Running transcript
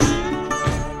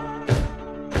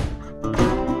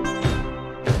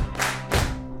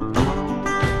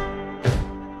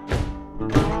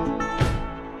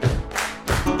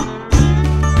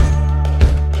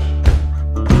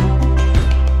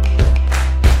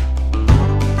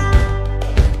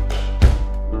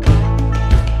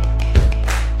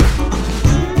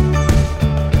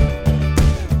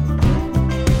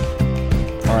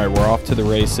to the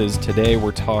races. Today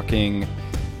we're talking,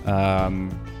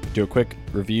 do a quick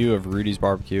review of Rudy's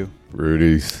Barbecue.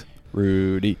 Rudy.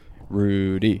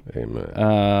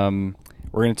 Amen.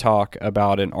 We're going to talk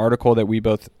about an article that we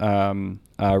both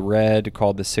read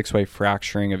called The Six-Way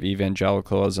Fracturing of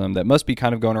Evangelicalism that must be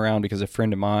kind of going around because a good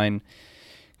friend of mine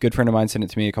sent it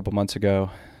to me a couple months ago.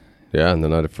 Yeah, and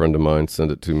then I had a friend of mine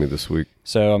send it to me this week.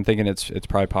 So I'm thinking it's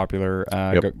probably popular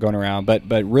going around.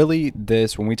 But really,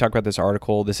 when we talk about this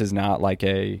article, this is not like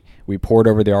we poured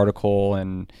over the article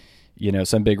and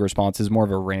some big response. Is more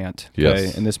of a rant. Okay?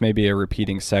 Yes. And this may be a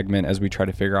repeating segment as we try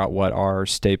to figure out what our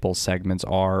staple segments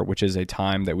are, which is a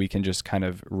time that we can just kind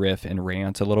of riff and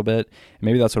rant a little bit.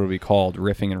 Maybe that's what it'll be called,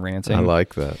 riffing and ranting. I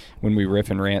like that. When we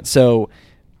riff and rant. So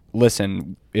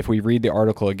listen, if we read the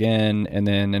article again and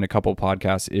then in a couple of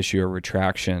podcasts issue a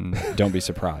retraction, don't be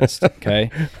surprised, okay?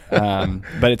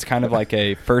 But it's kind of like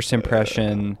a first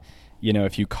impression.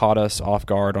 If you caught us off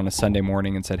guard on a Sunday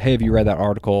morning and said, hey, have you read that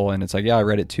article? And it's like, yeah, I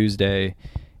read it Tuesday.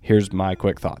 Here's my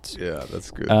quick thoughts. Yeah,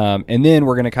 that's good. And then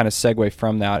we're going to kind of segue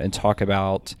from that and talk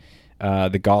about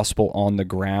the gospel on the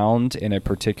ground and a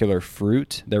particular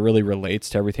fruit that really relates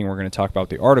to everything we're going to talk about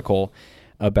with the article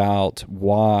about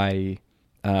why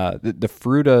the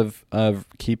fruit of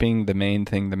keeping the main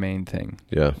thing,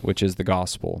 yeah, which is the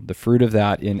gospel, the fruit of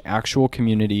that in actual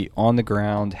community on the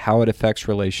ground, how it affects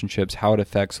relationships, how it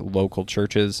affects local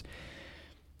churches.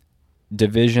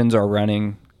 Divisions are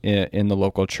running in the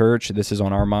local church. This is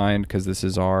on our mind because this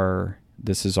is our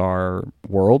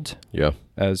world, yeah,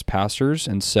 as pastors.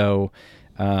 And so,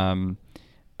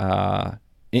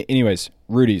 anyways,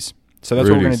 Rudy's. So that's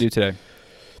what we're going to do today.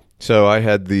 So I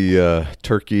had the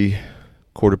turkey.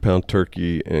 Quarter-pound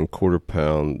turkey and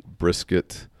quarter-pound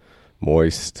brisket,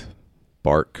 moist,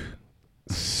 bark,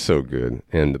 so good,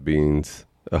 and the beans.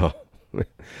 Oh,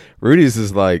 Rudy's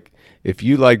is like, if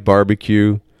you like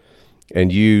barbecue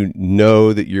and you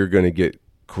know that you're going to get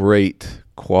great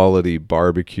quality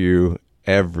barbecue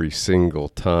every single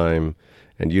time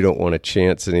and you don't want to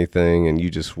chance anything and you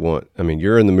just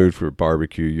you're in the mood for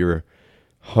barbecue, you're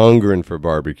hungering for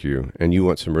barbecue, and you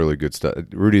want some really good stuff.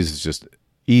 Rudy's is just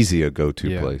easy a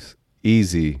go-to place.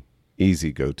 Easy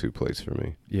go-to place for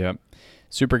me. Yeah.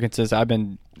 Super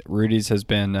consistent. Rudy's has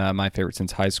been my favorite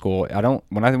since high school.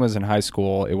 When I was in high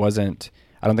school,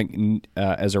 I don't think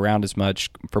as around as much.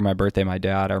 For my birthday, my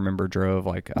dad, I remember, drove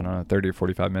 30 or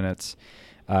 45 minutes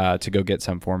to go get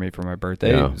some for me for my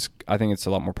birthday. Yeah. I think it's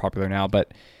a lot more popular now,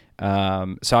 but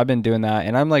so I've been doing that,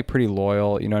 and I'm pretty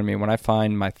loyal. You know what I mean? When I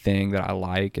find my thing that I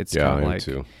like, it's kind of like,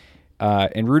 too.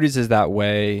 And Rudy's is that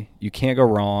way. You can't go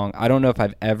wrong. I don't know if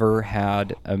I've ever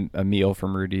had a meal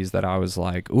from Rudy's that I was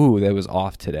like, ooh, that was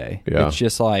off today. Yeah. It's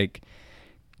just like,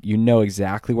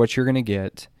 exactly what you're going to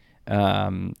get.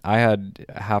 I had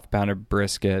a half pound of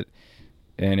brisket,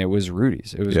 and it was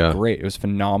Rudy's. It was great. It was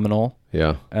phenomenal.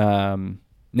 Yeah.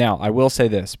 Now, I will say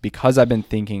this, because I've been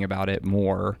thinking about it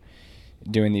more,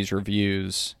 doing these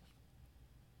reviews,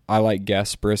 I like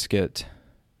Guess brisket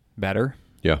better.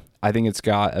 Yeah. I think it's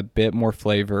got a bit more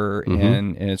flavor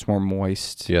and it's more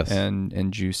moist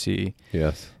and juicy.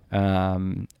 Yes.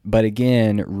 But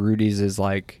again, Rudy's is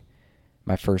like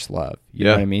my first love. You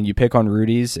know what I mean? You pick on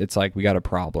Rudy's, it's like we got a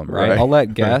problem, right? I'll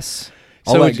let Guess.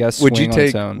 Guess swing on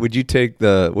its own. Would you take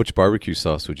which barbecue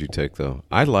sauce would you take though?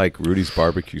 I like Rudy's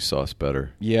barbecue sauce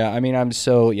better. Yeah,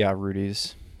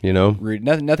 Rudy's.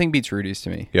 Nothing beats Rudy's to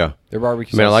me. Yeah. Their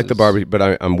barbecue sauce. I like the barbecue,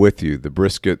 but I'm with you. The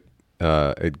brisket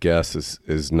at Guess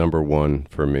is number one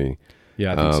for me.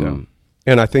 Yeah, I think so.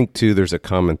 And I think, too, there's a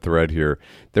common thread here.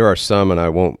 There are some, and I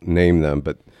won't name them,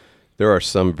 but there are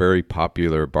some very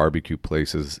popular barbecue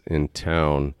places in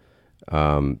town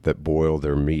that boil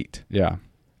their meat. Yeah.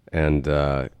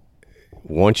 And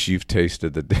once you've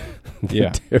tasted the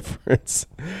difference,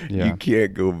 you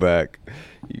can't go back.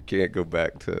 You can't go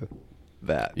back to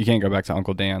that. You can't go back to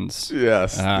Uncle Dan's.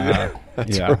 Yes.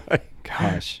 That's right.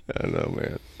 Gosh. I know,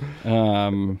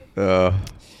 man.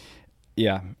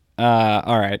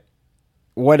 All right.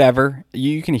 Whatever.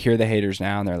 You can hear the haters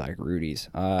now, and they're like, Rudy's.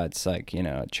 It's like,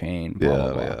 a chain, blah,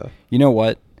 blah, blah. Yeah. You know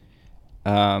what?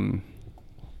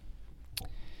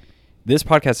 This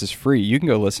podcast is free. You can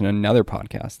go listen to another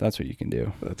podcast. That's what you can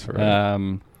do. That's right.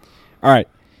 All right.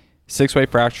 Six-Way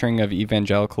Fracturing of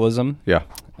Evangelicalism. Yeah.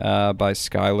 By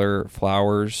Skylar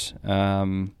Flowers.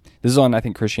 This is on, I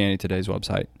think, Christianity Today's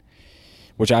website,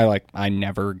 which I like. I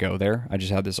never go there. I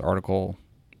just had this article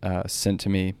sent to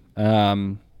me.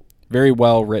 Very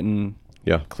well written,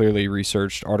 clearly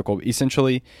researched article.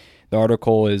 Essentially, the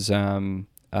article is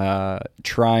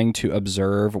trying to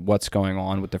observe what's going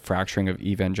on with the fracturing of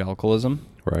evangelicalism.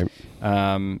 Right.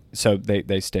 So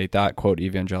they state that, quote,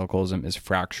 evangelicalism is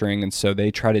fracturing. And so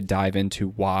they try to dive into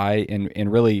why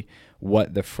and really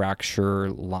what the fracture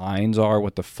lines are,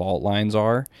 what the fault lines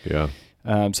are. Yeah.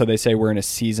 So they say we're in a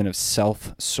season of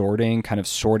self-sorting, kind of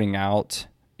sorting out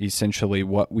essentially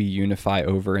what we unify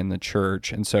over in the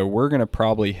church. And so we're going to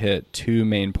probably hit two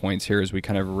main points here as we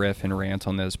kind of riff and rant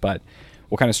on this, but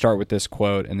we'll kind of start with this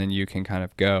quote and then you can kind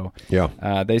of go.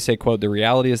 Yeah. They say, quote, the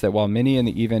reality is that while many in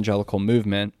the evangelical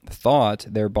movement thought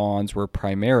their bonds were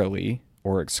primarily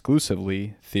or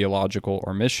exclusively theological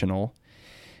or missional,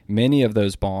 many of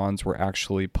those bonds were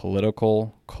actually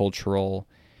political, cultural,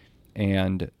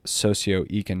 and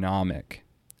socioeconomic,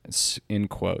 end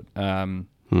quote.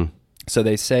 So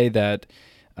they say that,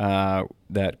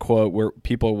 quote, where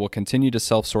people will continue to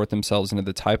self-sort themselves into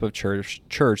the type of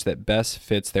church that best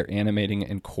fits their animating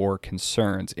and core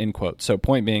concerns, end quote. So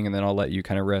point being, and then I'll let you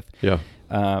kind of riff. Yeah.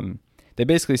 They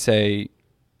basically say,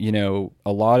 a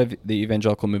lot of the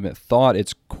evangelical movement thought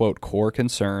its, quote, core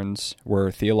concerns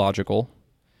were theological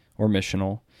or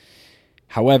missional.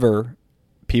 However,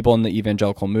 people in the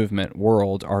evangelical movement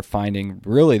world are finding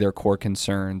really their core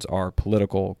concerns are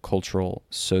political, cultural,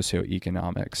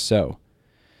 socioeconomic. So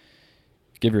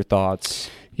give your thoughts.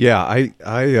 Yeah,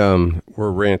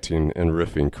 we're ranting and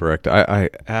riffing, correct? I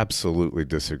absolutely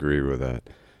disagree with that.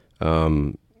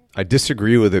 I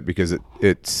disagree with it because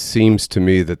it seems to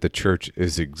me that the church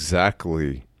is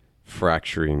exactly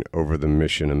fracturing over the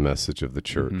mission and message of the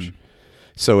church. Mm-hmm.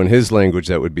 So in his language,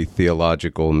 that would be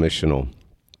theological, missional.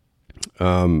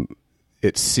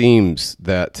 It seems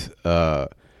that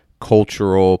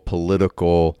cultural,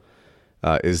 political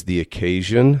is the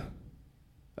occasion.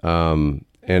 And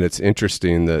it's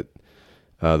interesting that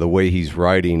the way he's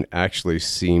writing actually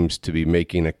seems to be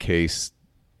making a case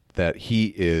that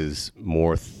he is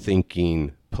more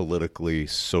thinking politically,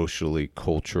 socially,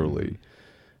 culturally,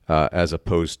 as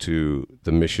opposed to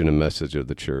the mission and message of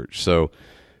the church. So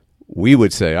I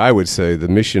would say the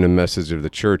mission and message of the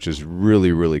church is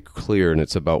really, really clear, and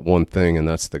it's about one thing, and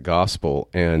that's the gospel.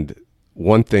 And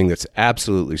one thing that's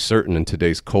absolutely certain in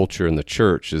today's culture in the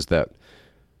church is that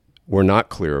we're not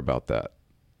clear about that.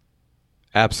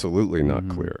 Absolutely not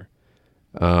clear.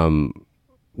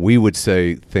 We would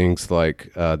say things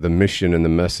like the mission and the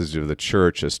message of the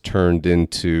church has turned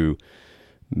into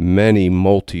many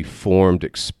multi-formed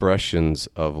expressions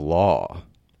of law.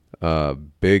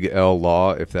 Big L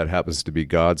law, if that happens to be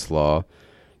God's law,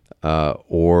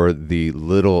 or the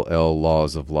little L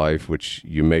laws of life, which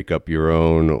you make up your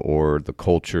own, or the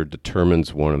culture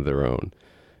determines one of their own.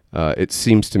 It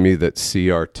seems to me that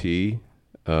CRT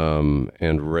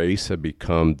and race have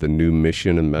become the new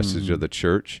mission and message of the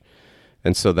church.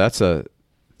 And so that's a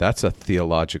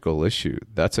theological issue.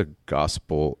 That's a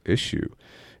gospel issue.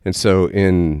 And so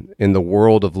in the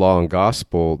world of law and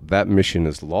gospel, that mission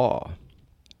is law.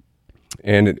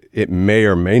 And it may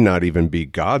or may not even be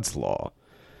God's law.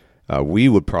 We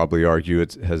would probably argue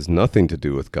it has nothing to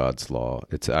do with God's law.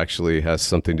 It actually has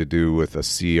something to do with a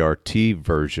CRT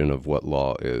version of what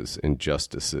law is, and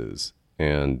justices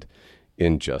and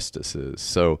injustices.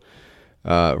 So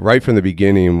right from the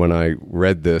beginning, when I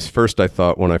read this, first I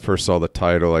thought, when I first saw the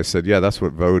title, I said, yeah, that's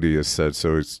what Vody has said.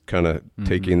 So it's kind of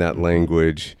taking that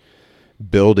language,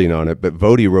 building on it. But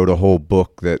Vody wrote a whole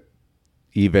book that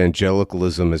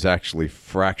evangelicalism is actually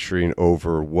fracturing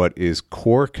over what is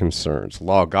core concerns,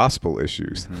 law gospel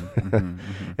issues.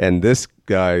 And this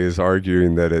guy is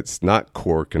arguing that it's not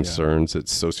core concerns,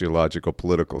 it's sociological,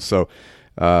 political. So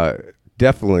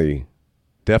definitely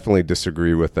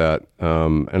disagree with that.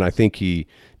 And I think he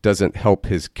doesn't help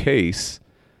his case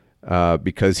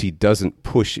because he doesn't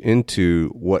push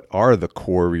into what are the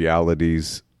core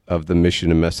realities of the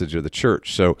mission and message of the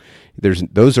church. So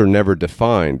those are never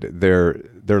defined. They're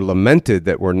lamented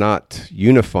that we're not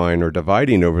unifying or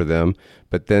dividing over them,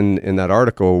 but then in that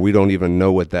article we don't even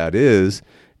know what that is.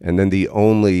 And then the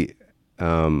only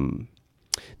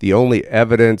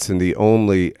evidence and the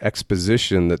only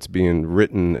exposition that's being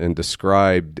written and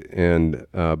described and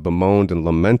bemoaned and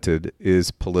lamented is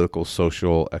political,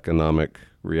 social, economic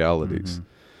realities.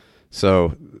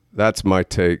 So that's my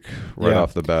take right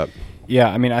off the bat. Yeah,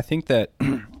 I mean, I think that,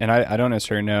 and I don't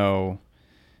necessarily know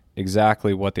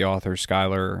exactly what the author,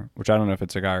 Schuyler, which I don't know if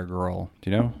it's a guy or girl. Do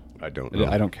you know? I don't know.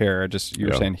 I don't care. You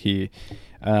were saying he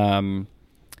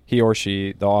or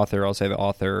she, the author, I'll say the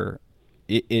author,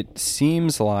 it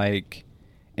seems like,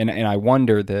 and I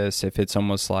wonder this, if it's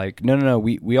almost like, no,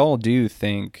 we all do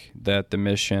think that the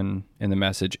mission and the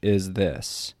message is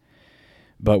this,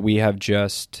 but we have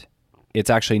just it's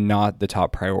actually not the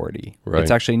top priority. Right.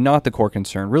 It's actually not the core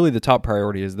concern. Really, the top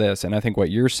priority is this. And I think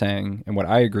what you're saying and what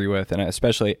I agree with, and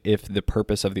especially if the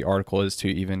purpose of the article is to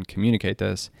even communicate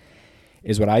this,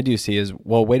 is what I do see is,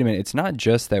 well, wait a minute. It's not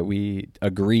just that we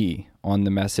agree on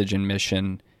the message and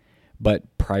mission,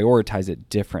 but prioritize it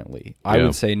differently. I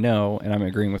would say no, and I'm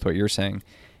agreeing with what you're saying.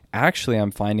 Actually,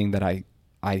 I'm finding that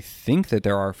I think that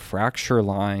there are fracture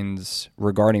lines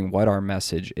regarding what our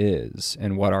message is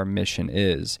and what our mission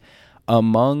is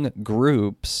among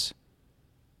groups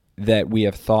that we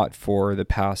have thought for the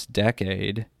past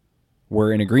decade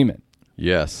were in agreement.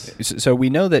 Yes. So we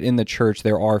know that in the church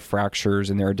there are fractures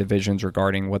and there are divisions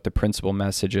regarding what the principal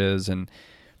message is and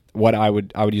what I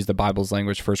would use the Bible's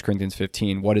language, 1 Corinthians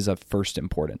 15, what is of first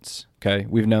importance, okay?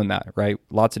 We've known that, right?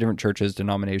 Lots of different churches,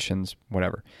 denominations,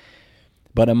 whatever.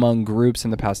 But among groups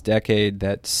in the past decade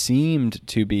that seemed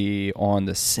to be on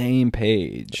the same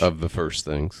page of the first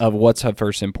things, of what's of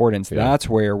first importance, that's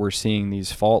where we're seeing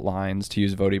these fault lines, to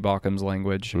use Vodi Baucham's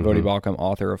language. Vodi Baucham,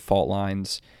 author of Fault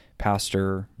Lines,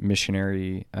 pastor,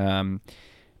 missionary. There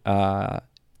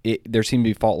seem to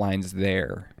be fault lines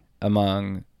there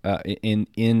among in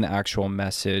the actual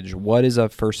message. What is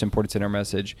of first importance in our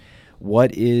message?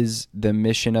 What is the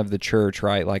mission of the church,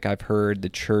 right? Like I've heard the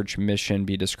church mission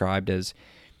be described as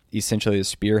essentially the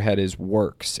spearhead is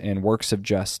works and works of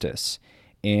justice.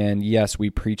 And yes,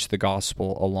 we preach the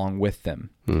gospel along with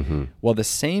them. Mm-hmm. Well, the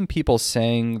same people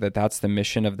saying that that's the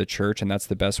mission of the church and that's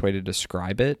the best way to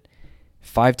describe it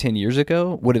 5-10 years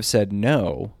ago would have said,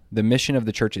 no, the mission of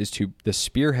the church is the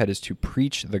spearhead is to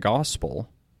preach the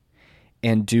gospel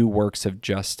and do works of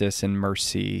justice and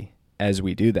mercy as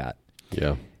we do that.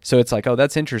 Yeah. So it's like, oh,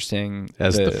 that's interesting.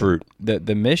 As the fruit.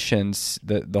 The missions,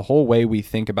 the whole way we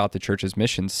think about the church's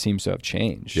missions seems to have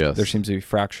changed. Yes. There seems to be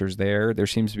fractures there. There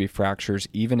seems to be fractures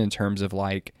even in terms of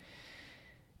like,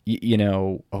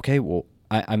 okay, well,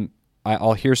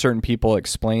 I'll hear certain people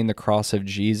explain the cross of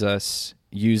Jesus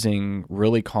using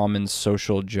really common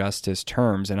social justice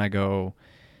terms, and I go,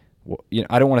 well,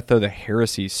 I don't want to throw the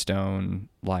heresy stone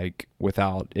like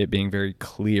without it being very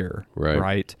clear,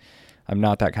 right? I'm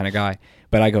not that kind of guy.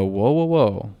 But I go,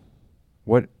 whoa.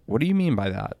 What do you mean by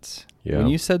that? Yeah. When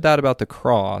you said that about the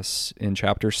cross in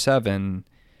chapter 7,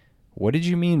 what did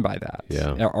you mean by that?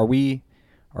 Yeah. Are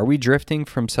we drifting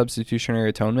from substitutionary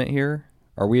atonement here?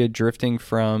 Are we drifting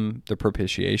from the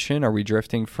propitiation? Are we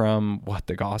drifting from what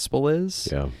the gospel is?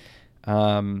 Yeah.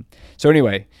 So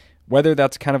anyway, whether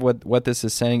that's kind of what this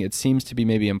is saying, it seems to be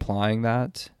maybe implying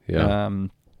that. Yeah.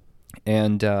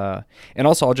 And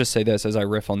also I'll just say this as I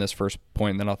riff on this first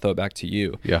point, and then I'll throw it back to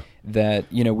you. Yeah.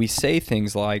 That, we say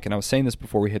things like, and I was saying this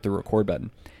before we hit the record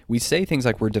button, we say things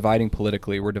like we're dividing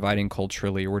politically, we're dividing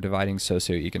culturally, we're dividing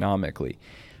socioeconomically.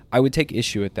 I would take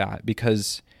issue with that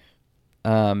because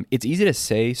it's easy to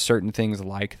say certain things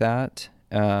like that.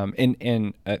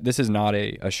 And this is not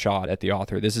a shot at the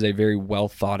author. This is a very well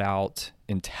thought out,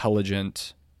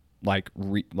 intelligent,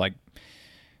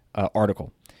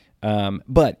 article.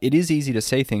 But it is easy to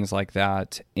say things like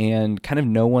that, and kind of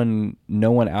no one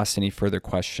asked any further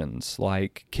questions.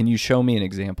 Like, can you show me an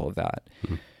example of that?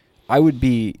 Mm-hmm. I would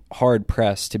be hard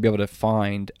pressed to be able to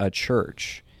find a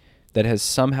church that has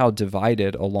somehow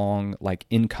divided along like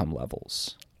income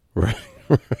levels. Right.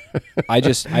 I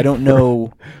don't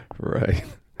know. Right.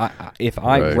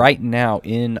 Right now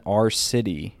in our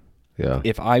city,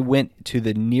 if I went to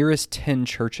the nearest 10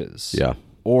 churches,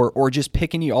 or just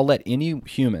pick I'll let any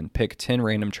human pick 10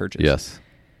 random churches. Yes.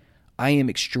 I am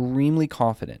extremely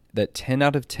confident that 10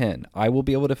 out of 10, I will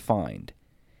be able to find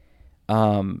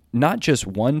not just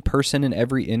one person in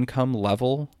every income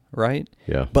level, right?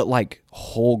 Yeah. But like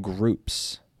whole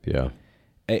groups. Yeah.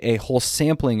 A whole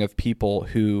sampling of people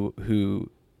who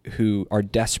are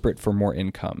desperate for more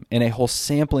income, and a whole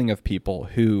sampling of people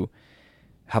who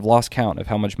have lost count of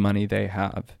how much money they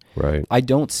have. Right. I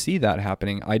don't see that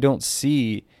happening.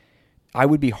 I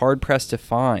would be hard pressed to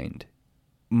find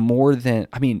more than,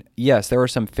 yes, there are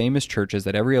some famous churches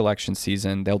that every election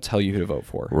season, they'll tell you who to vote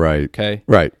for. Right. Okay.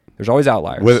 Right. There's always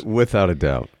outliers. Without a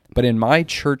doubt. But in my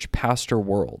church pastor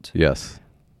world, yes,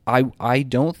 I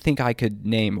don't think I could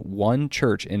name one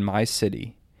church in my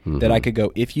city that I could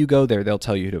go, if you go there, they'll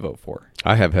tell you who to vote for.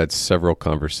 I have had several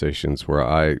conversations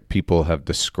where people have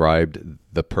described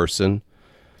the person,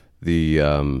 the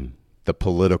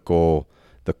political,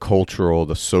 the cultural,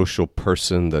 the social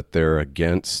person that they're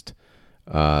against,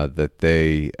 that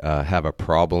they have a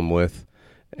problem with.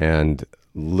 And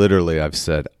literally I've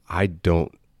said, I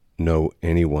don't know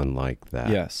anyone like that.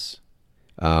 Yes.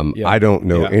 I don't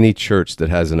know any church that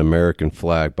has an American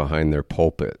flag behind their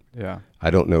pulpit. Yeah. I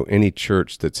don't know any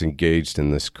church that's engaged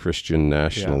in this Christian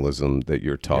nationalism that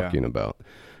you're talking about.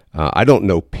 I don't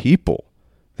know people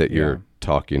that you're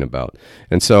talking about.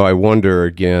 And so I wonder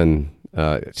again,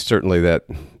 certainly that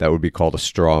would be called a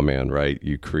straw man, right?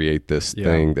 You create this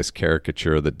thing, this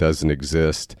caricature that doesn't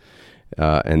exist,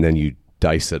 and then you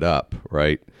dice it up,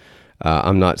 right?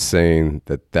 I'm not saying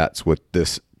that that's what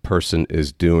this person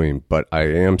is doing, but I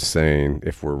am saying,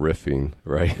 if we're riffing,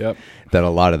 right, that a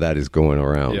lot of that is going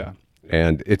around. Yeah.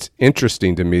 And it's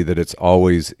interesting to me that it's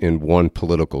always in one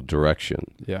political direction.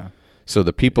 Yeah. So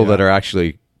the people that are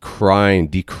actually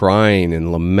decrying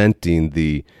and lamenting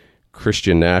the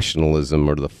Christian nationalism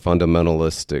or the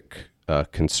fundamentalistic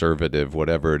conservative,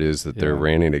 whatever it is that they're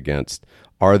ranting against,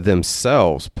 are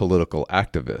themselves political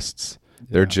activists.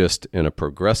 They're just in a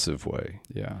progressive way.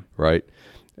 Yeah. Right.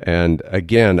 And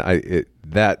again,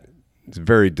 that is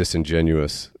very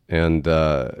disingenuous. And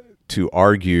to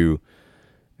argue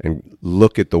and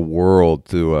look at the world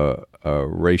through a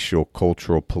racial,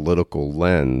 cultural, political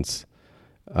lens,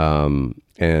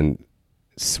 and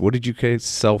what did you say?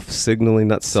 Self-signaling,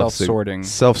 not self-sorting.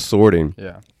 Self-sorting.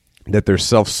 Yeah. That they're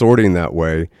self-sorting that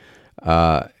way,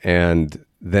 and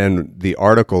then the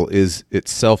article is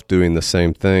itself doing the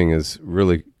same thing is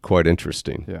really quite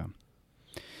interesting. Yeah.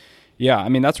 Yeah, I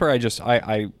mean, that's where I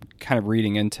kind of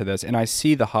reading into this, and I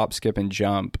see the hop, skip, and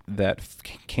jump that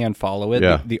can follow it.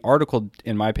 Yeah. The article,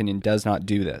 in my opinion, does not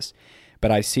do this, but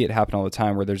I see it happen all the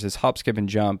time where there's this hop, skip, and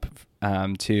jump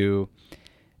to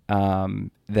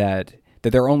that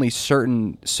there are only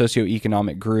certain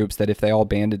socioeconomic groups that if they all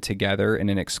banded together in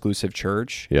an exclusive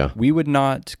church, we would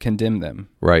not condemn them.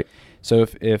 Right. So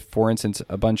if for instance,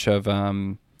 a bunch of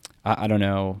I don't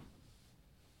know.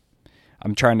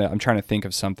 I'm trying to think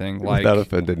of something like without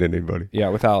offending anybody. Yeah,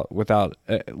 without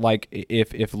like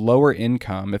if lower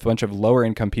income, if a bunch of lower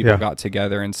income people got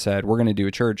together and said we're going to do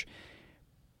a church,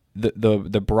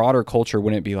 the broader culture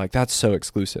wouldn't be like that's so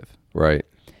exclusive. Right.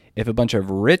 If a bunch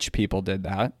of rich people did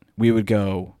that, we would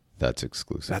go that's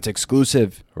exclusive. That's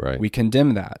exclusive. Right. We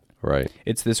condemn that. Right.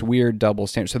 It's this weird double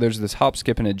standard. So there's this hop,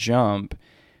 skip, and a jump.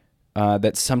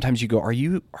 That sometimes you go, are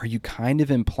you kind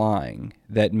of implying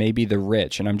that maybe the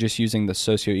rich, and I'm just using the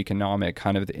socioeconomic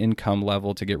kind of the income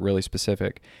level to get really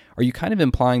specific, are you kind of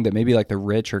implying that maybe like the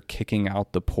rich are kicking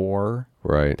out the poor?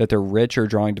 Right. That the rich are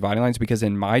drawing dividing lines? Because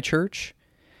in my church,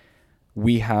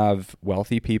 we have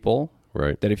wealthy people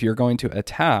that if you're going to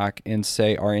attack and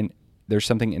say there's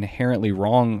something inherently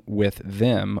wrong with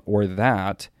them or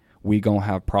that, we gonna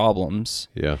have problems.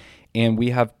 Yeah. And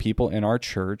we have people in our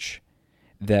church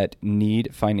that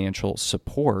need financial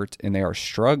support and they are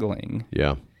struggling.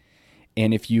 Yeah.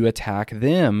 And if you attack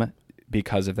them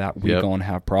because of that, we're going to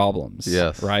have problems.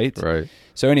 Yes. Right? Right.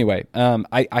 So anyway,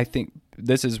 I think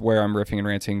this is where I'm riffing and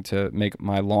ranting to make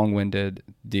my long-winded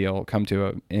deal come to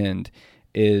an end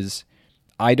is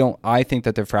I think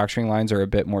that the fracturing lines are a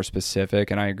bit more specific,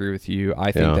 and I agree with you.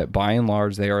 I think that by and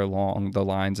large they are along the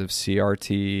lines of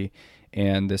CRT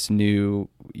and this new,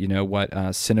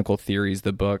 Cynical Theories,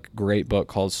 great book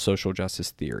called Social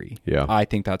Justice Theory. Yeah. I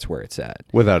think that's where it's at.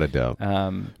 Without a doubt.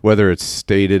 Whether it's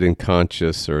stated and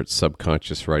conscious or it's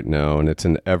subconscious right now, and it's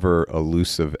an ever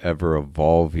elusive, ever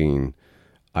evolving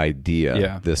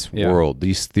idea, this world.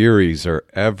 These theories are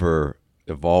ever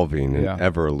evolving and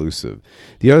ever elusive.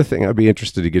 The other thing I'd be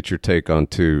interested to get your take on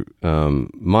too,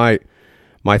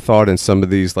 my thought in some of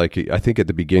these, like I think at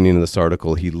the beginning of this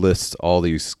article, he lists all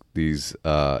these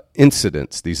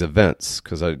incidents, these events,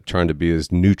 because I'm trying to be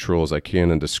as neutral as I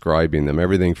can in describing them.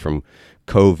 Everything from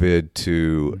COVID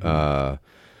to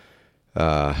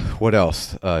what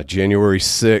else? January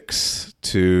 6th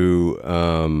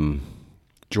to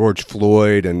George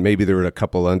Floyd, and maybe there were a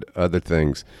couple other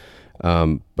things.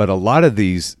 But a lot of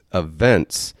these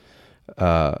events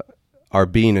are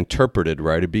being interpreted,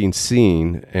 right? Are being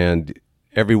seen, and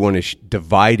everyone is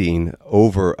dividing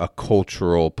over a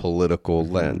cultural, political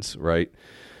lens, right?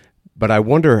 But I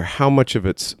wonder how much of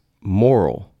it's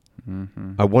moral.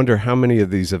 Mm-hmm. I wonder how many of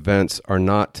these events are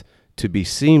not to be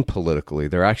seen politically.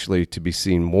 They're actually to be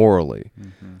seen morally.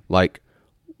 Mm-hmm. Like,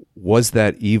 was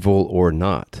that evil or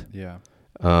not? Yeah.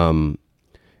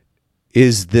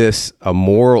 Is this a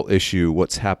moral issue,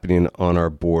 what's happening on our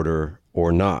border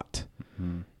or not?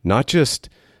 Mm-hmm. Not just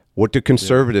what do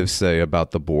conservatives say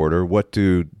about the border? What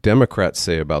do Democrats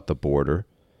say about the border?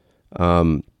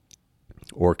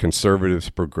 Or conservatives,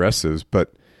 progressives?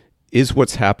 But is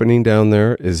what's happening down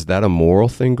there, is that a moral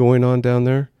thing going on down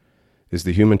there? Is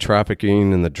the human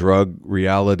trafficking and the drug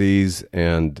realities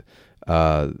and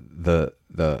the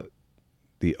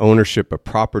the ownership of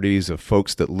properties of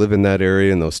folks that live in that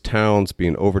area and those towns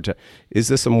being overtaxed. Is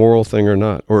this a moral thing or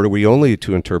not? Or are we only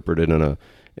to interpret it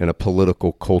in a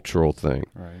political, cultural thing?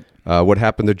 Right. What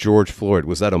happened to George Floyd?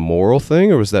 Was that a moral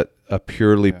thing, or was that a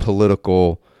purely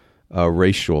political,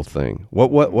 racial thing?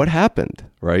 What happened?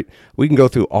 Right? We can go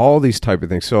through all these type of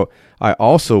things. So I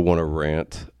also want to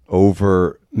rant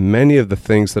over many of the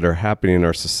things that are happening in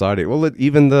our society. Well,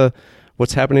 even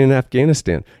what's happening in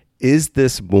Afghanistan. Is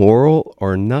this moral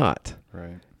or not?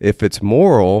 Right. If it's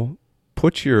moral,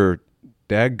 put your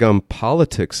dadgum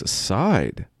politics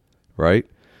aside, right?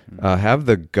 Have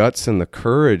the guts and the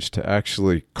courage to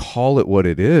actually call it what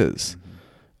it is.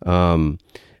 And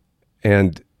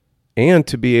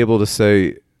to be able to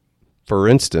say, for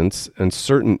instance, in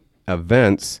certain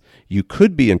events, you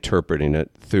could be interpreting it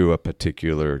through a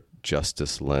particular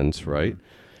justice lens, right?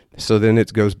 So then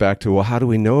it goes back to, well, how do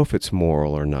we know if it's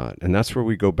moral or not? And that's where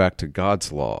we go back to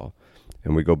God's law,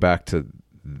 and we go back to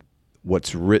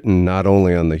what's written not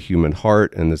only on the human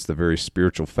heart, and it's the very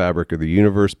spiritual fabric of the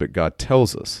universe, but God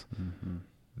tells us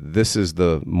this is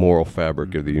the moral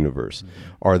fabric of the universe.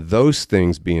 Are those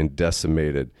things being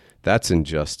decimated? That's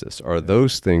injustice. Are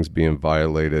those things being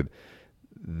violated?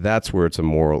 That's where it's a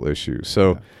moral issue.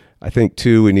 So I think,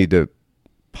 too, we need to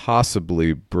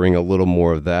possibly bring a little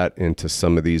more of that into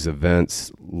some of these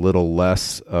events, little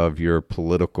less of your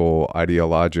political,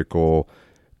 ideological,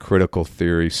 critical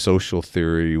theory, social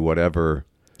theory, whatever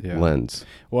lens.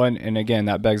 Well, and again,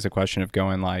 that begs the question of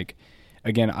going like,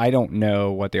 again, I don't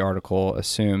know what the article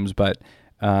assumes, but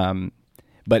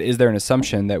is there an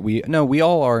assumption that we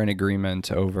all are in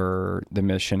agreement over the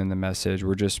mission and the message?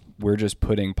 We're just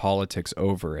putting politics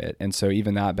over it. And so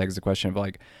even that begs the question of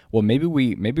like, well, maybe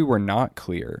we're not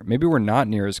clear. Maybe we're not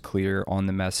near as clear on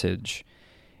the message.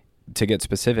 To get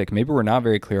specific, maybe we're not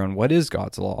very clear on what is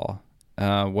God's law.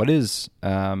 What is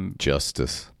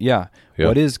justice? Yeah.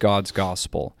 What is God's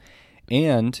gospel?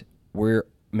 And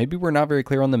maybe we're not very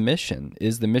clear on the mission.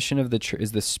 Is the mission of the church,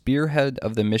 is the spearhead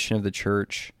of the mission of the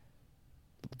church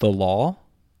the law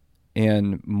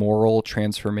and moral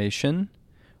transformation,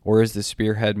 or is the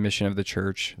spearhead mission of the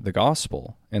church the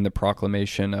gospel and the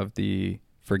proclamation of the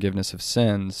forgiveness of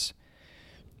sins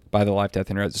by the life, death,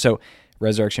 and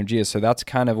resurrection of Jesus? So that's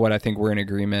kind of what I think we're in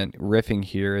agreement riffing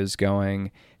here, is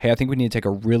going, hey, I think we need to take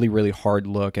a really, really hard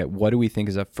look at what do we think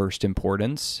is of first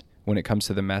importance when it comes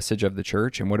to the message of the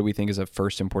church, and what do we think is of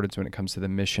first importance when it comes to the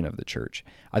mission of the church.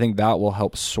 I think that will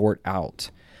help sort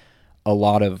out a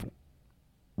lot of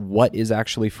what is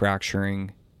actually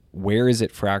fracturing, where is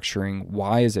it fracturing,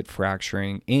 why is it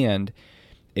fracturing, and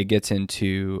it gets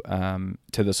into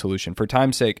to the solution. For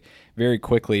time's sake, very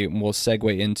quickly, we'll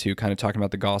segue into kind of talking about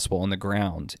the gospel on the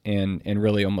ground and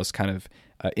really almost kind of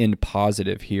end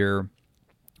positive here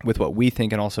with what we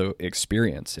think and also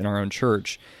experience in our own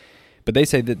church. But they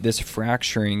say that this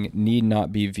fracturing need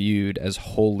not be viewed as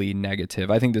wholly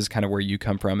negative. I think this is kind of where you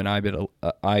come from, and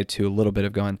I too, a little bit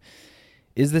of going,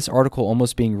 is this article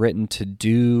almost being written to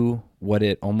do what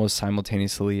it almost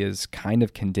simultaneously is kind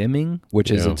of condemning,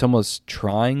 which is it's almost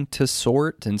trying to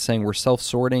sort and saying we're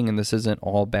self-sorting and this isn't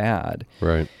all bad.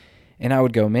 Right. And I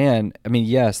would go, man, I mean,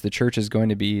 yes, the church is going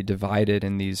to be divided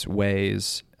in these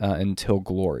ways until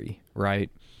glory, right?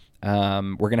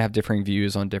 We're going to have differing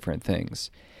views on different things.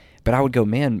 But I would go,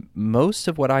 man, most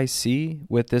of what I see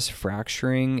with this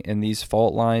fracturing and these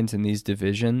fault lines and these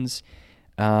divisions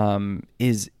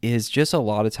is just a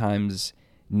lot of times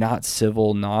not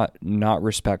civil, not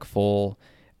respectful.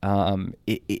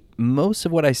 Most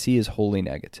of what I see is wholly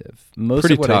negative. Most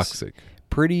pretty of what toxic.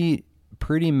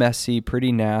 Pretty messy,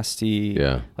 pretty nasty.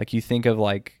 Yeah. Like you think of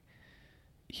like,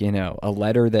 you know, a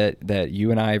letter that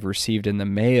you and I have received in the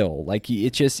mail. Like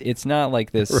it's not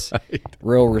like this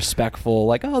real respectful,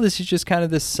 like, oh, this is just kind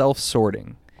of this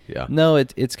self-sorting. Yeah. No,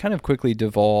 it's kind of quickly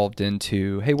devolved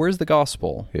into, hey, where's the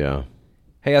gospel? Yeah.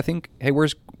 Hey,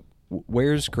 where's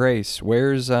grace?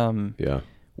 Where's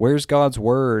God's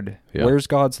word? Yeah. Where's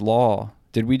God's law?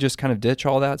 Did we just kind of ditch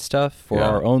all that stuff for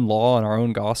our own law and our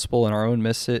own gospel and our own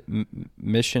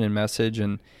mission and message?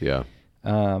 And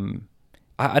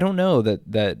I don't know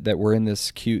that we're in this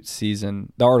cute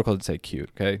season. The article didn't say cute,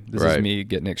 okay? This is me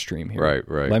getting extreme here.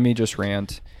 Right. Let me just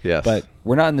rant. Yes. But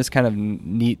we're not in this kind of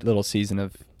neat little season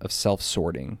of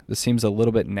self-sorting. This seems a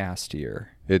little bit nastier.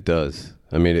 It does.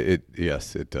 I mean,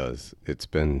 yes, it does. It's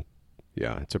been,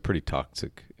 it's a pretty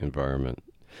toxic environment.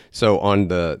 So on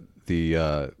the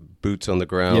boots on the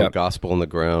ground, gospel on the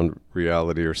ground,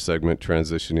 reality or segment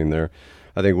transitioning there,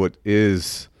 I think what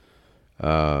is,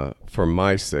 for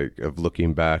my sake of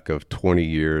looking back of 20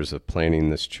 years of planning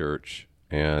this church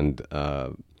and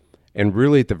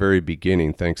really at the very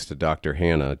beginning, thanks to Dr.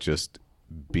 Hannah, just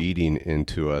beating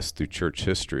into us through church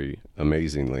history,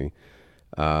 amazingly,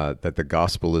 that the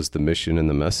gospel is the mission and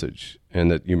the message. And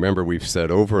that, you remember, we've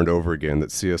said over and over again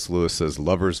that C.S. Lewis says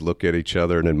lovers look at each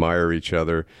other and admire each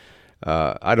other.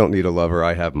 I don't need a lover,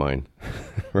 I have mine,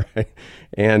 right?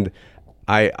 And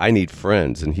I need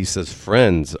friends. And he says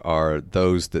friends are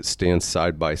those that stand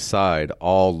side by side,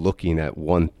 all looking at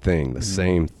one thing, the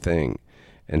same thing,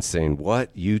 and saying, what,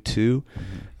 you too?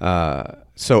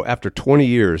 So after 20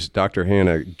 years, Dr.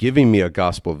 Hanna giving me a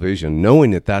gospel vision,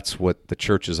 knowing that that's what the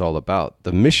church is all about.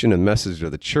 The mission and message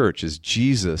of the church is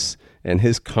Jesus and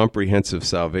his comprehensive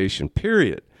salvation,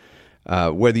 period.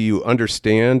 Whether you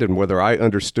understand, and whether I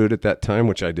understood at that time,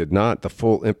 which I did not, the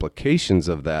full implications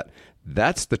of that,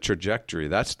 that's the trajectory,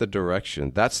 that's the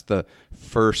direction, that's the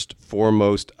first,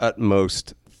 foremost,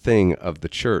 utmost thing of the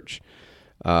church.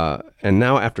 And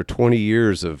now after 20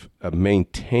 years of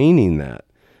maintaining that,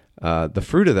 the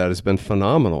fruit of that has been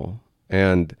phenomenal.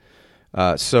 And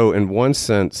so in one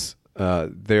sense,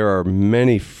 there are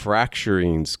many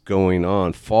fracturings going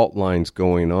on, fault lines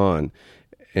going on,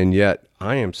 and yet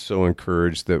I am so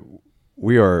encouraged that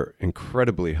we are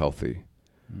incredibly healthy,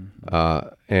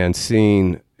 and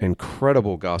seeing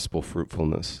incredible gospel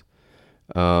fruitfulness.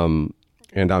 And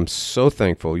I'm so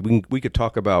thankful. We could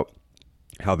talk about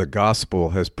how the gospel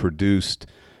has produced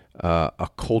a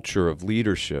culture of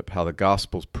leadership, how the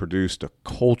gospel's produced a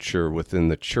culture within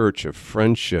the church of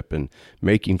friendship and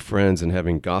making friends and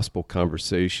having gospel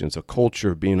conversations, a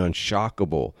culture of being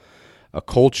unshockable, a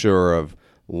culture of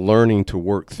learning to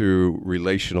work through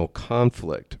relational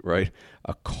conflict, right?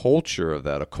 A culture of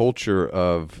that, a culture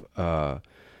of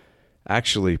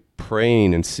actually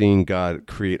praying and seeing God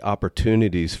create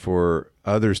opportunities for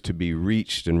others to be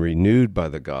reached and renewed by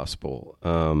the gospel,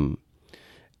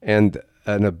 and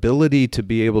an ability to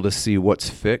be able to see what's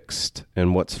fixed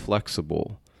and what's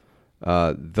flexible.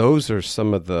 Those are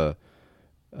some of the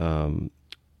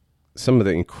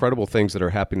incredible things that are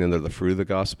happening under the fruit of the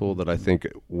gospel, that I think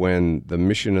when the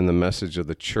mission and the message of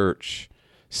the church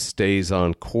stays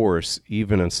on course,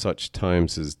 even in such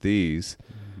times as these,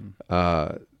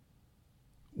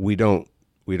 we don't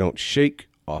shake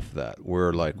off that.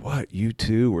 We're like, what, you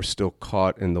too? We're still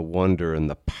caught in the wonder and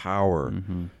the power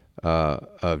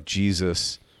of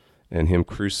Jesus and him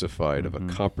crucified, of a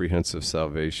comprehensive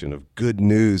salvation, of good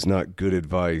news, not good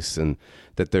advice, and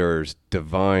that there's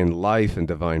divine life and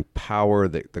divine power,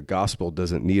 that the gospel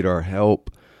doesn't need our help,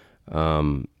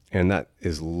 and that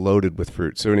is loaded with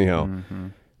fruit. So anyhow,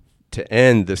 to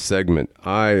end this segment,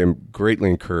 I am greatly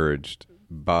encouraged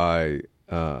by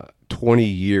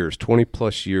 20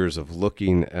 plus years of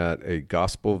looking at a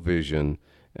gospel vision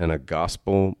and a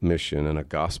gospel mission and a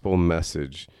gospel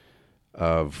message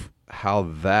of how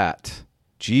that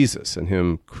Jesus and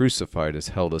him crucified has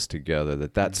held us together,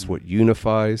 that's what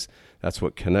unifies, that's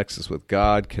what connects us with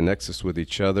God, connects us with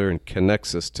each other, and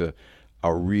connects us to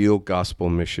a real gospel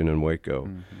mission in Waco.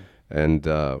 And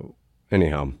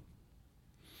anyhow,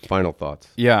 final thoughts.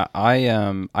 Yeah,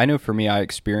 I know for me, I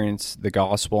experience the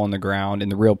gospel on the ground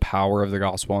and the real power of the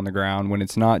gospel on the ground when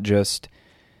it's not just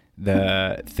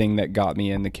the thing that got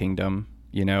me in the kingdom,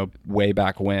 way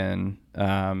back when,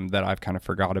 that I've kind of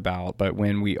forgot about, but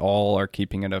when we all are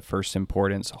keeping it of first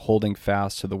importance, holding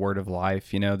fast to the word of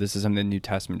life. This is something the New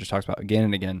Testament just talks about again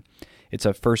and again. It's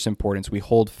of first importance. We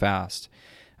hold fast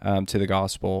to the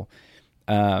gospel.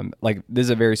 Like, this is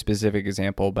a very specific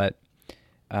example, but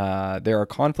there are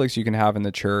conflicts you can have in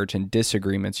the church and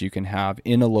disagreements you can have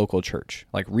in a local church,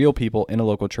 like real people in a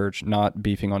local church, not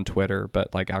beefing on Twitter,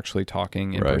 but like actually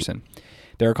talking in person.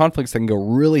 There are conflicts that can go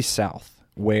really south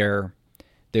where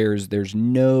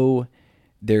it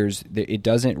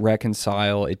doesn't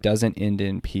reconcile, it doesn't end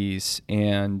in peace.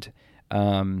 And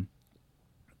in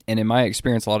my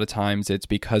experience, a lot of times it's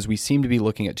because we seem to be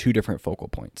looking at two different focal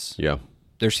points. Yeah.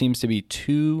 There seems to be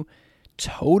two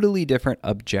totally different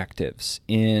objectives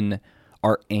in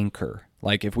our anchor.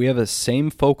 Like, if we have the same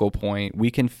focal point,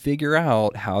 we can figure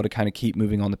out how to kind of keep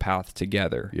moving on the path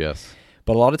together. Yes.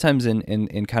 But a lot of times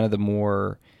in kind of the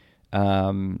more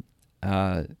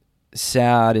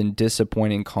sad and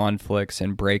disappointing conflicts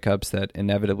and breakups that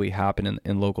inevitably happen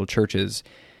in local churches,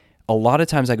 a lot of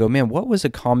times I go, man, what was a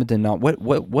common denominator?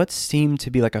 What seemed to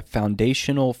be like a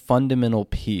fundamental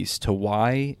piece to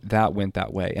why that went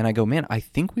that way? And I go, man, I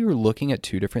think we were looking at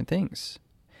two different things.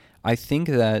 I think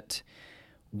that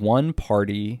one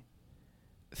party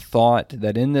thought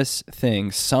that in this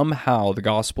thing, somehow the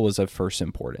gospel is of first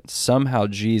importance. Somehow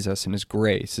Jesus and his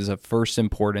grace is of first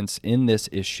importance in this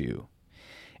issue.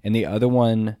 And the other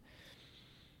one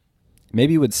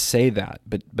maybe would say that,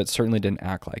 but certainly didn't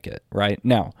act like it, right?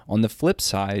 Now, on the flip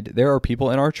side, there are people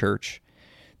in our church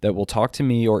that will talk to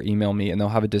me or email me, and they'll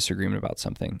have a disagreement about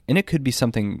something. And it could be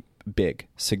something big,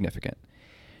 significant,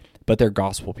 but they're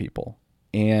gospel people.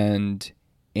 And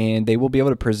they will be able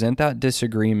to present that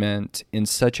disagreement in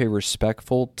such a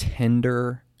respectful,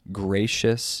 tender,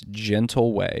 gracious,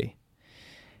 gentle way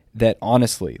that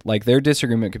honestly, like their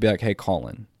disagreement could be like, hey,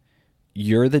 Colin,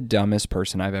 you're the dumbest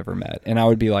person I've ever met. And I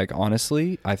would be like,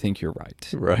 honestly, I think you're right.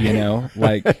 Right. You know,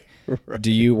 like, Right.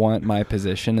 do you want my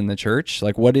position in the church?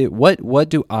 Like, what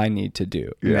do I need to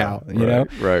do now? You know?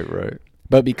 Right.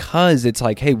 But because it's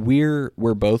like, hey, we're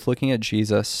both looking at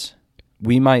Jesus.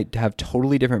 We might have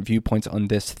totally different viewpoints on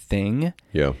this thing.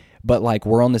 Yeah. But like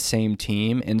we're on the same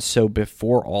team. And so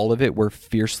before all of it, we're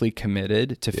fiercely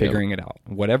committed to figuring it out.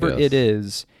 Whatever it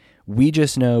is, we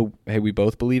just know, hey, we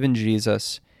both believe in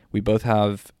Jesus. We both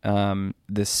have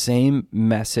the same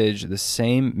message, the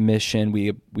same mission.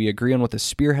 We agree on what the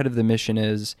spearhead of the mission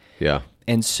is. Yeah.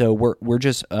 And so we're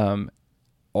just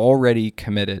already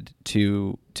committed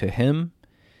to him,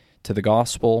 to the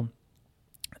gospel,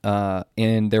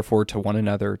 and therefore to one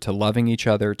another, to loving each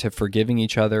other, to forgiving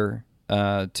each other,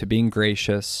 to being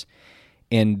gracious.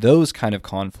 And those kind of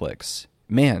conflicts,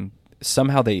 man,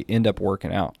 somehow they end up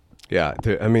working out. Yeah.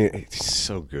 I mean, it's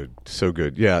so good. So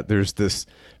good. Yeah. There's this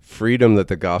freedom that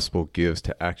the gospel gives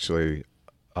to actually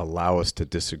allow us to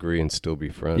disagree and still be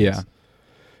friends. Yeah.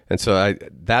 And so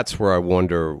that's where I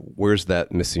wonder, where's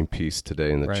that missing piece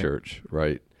today in the church,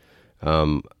 right?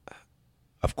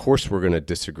 Of course, we're going to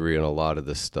disagree on a lot of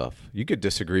this stuff. You could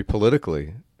disagree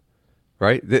politically,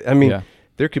 right? I mean,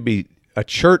 there could be a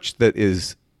church that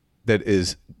is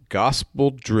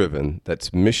gospel-driven,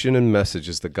 that's mission and message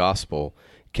is the gospel,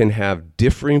 can have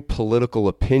differing political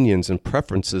opinions and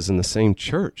preferences in the same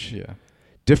church. Yeah.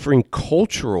 Differing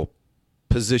cultural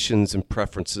positions and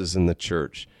preferences in the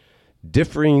church.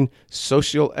 Differing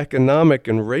socioeconomic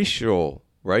and racial,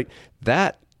 right?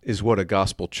 That is what a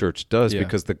gospel church does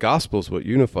because the gospel is what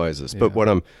unifies us. But what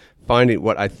I'm finding,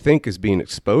 what I think is being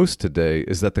exposed today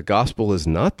is that the gospel is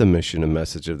not the mission and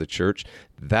message of the church.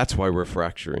 That's why we're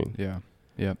fracturing. Yeah.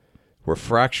 Yep. We're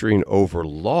fracturing over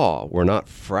law. We're not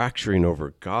fracturing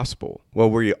over gospel.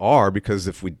 Well, we are, because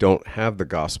if we don't have the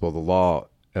gospel, the law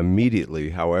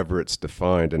immediately, however it's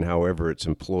defined and however it's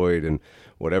employed and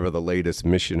whatever the latest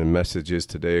mission and message is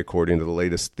today, according to the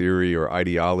latest theory or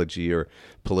ideology or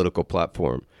political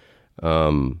platform.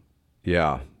 We'll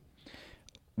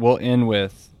end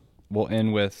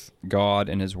with God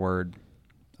and his word.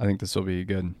 I think this will be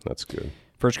good. That's good.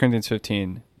 1 Corinthians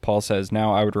 15, Paul says,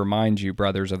 "Now I would remind you,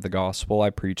 brothers, of the gospel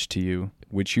I preached to you,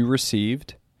 which you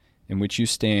received, in which you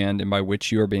stand, and by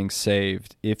which you are being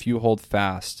saved, if you hold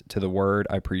fast to the word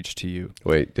I preached to you."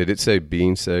 Wait, did it say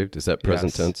being saved? Is that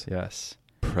present tense? Yes.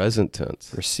 Present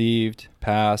tense. Received,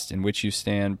 past, in which you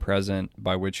stand, present,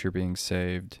 by which you're being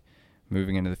saved.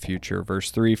 Moving into the future.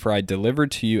 Verse 3, "For I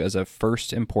delivered to you as of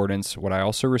first importance what I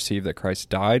also received, that Christ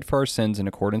died for our sins in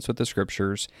accordance with the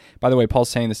Scriptures." By the way, Paul's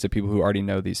saying this to people who already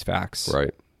know these facts.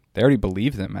 Right. They already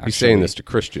believe them, actually. He's saying this to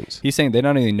Christians. He's saying they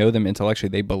not only know them intellectually,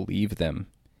 they believe them.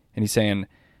 And he's saying,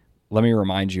 let me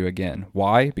remind you again.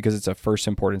 Why? Because it's of first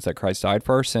importance that Christ died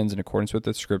for our sins in accordance with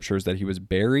the Scriptures, that he was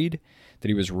buried, that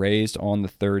he was raised on the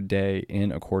third day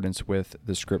in accordance with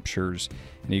the Scriptures.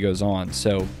 And he goes on.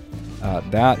 So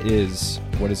that is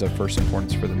what is of first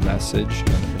importance for the message and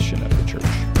the mission of the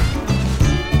church.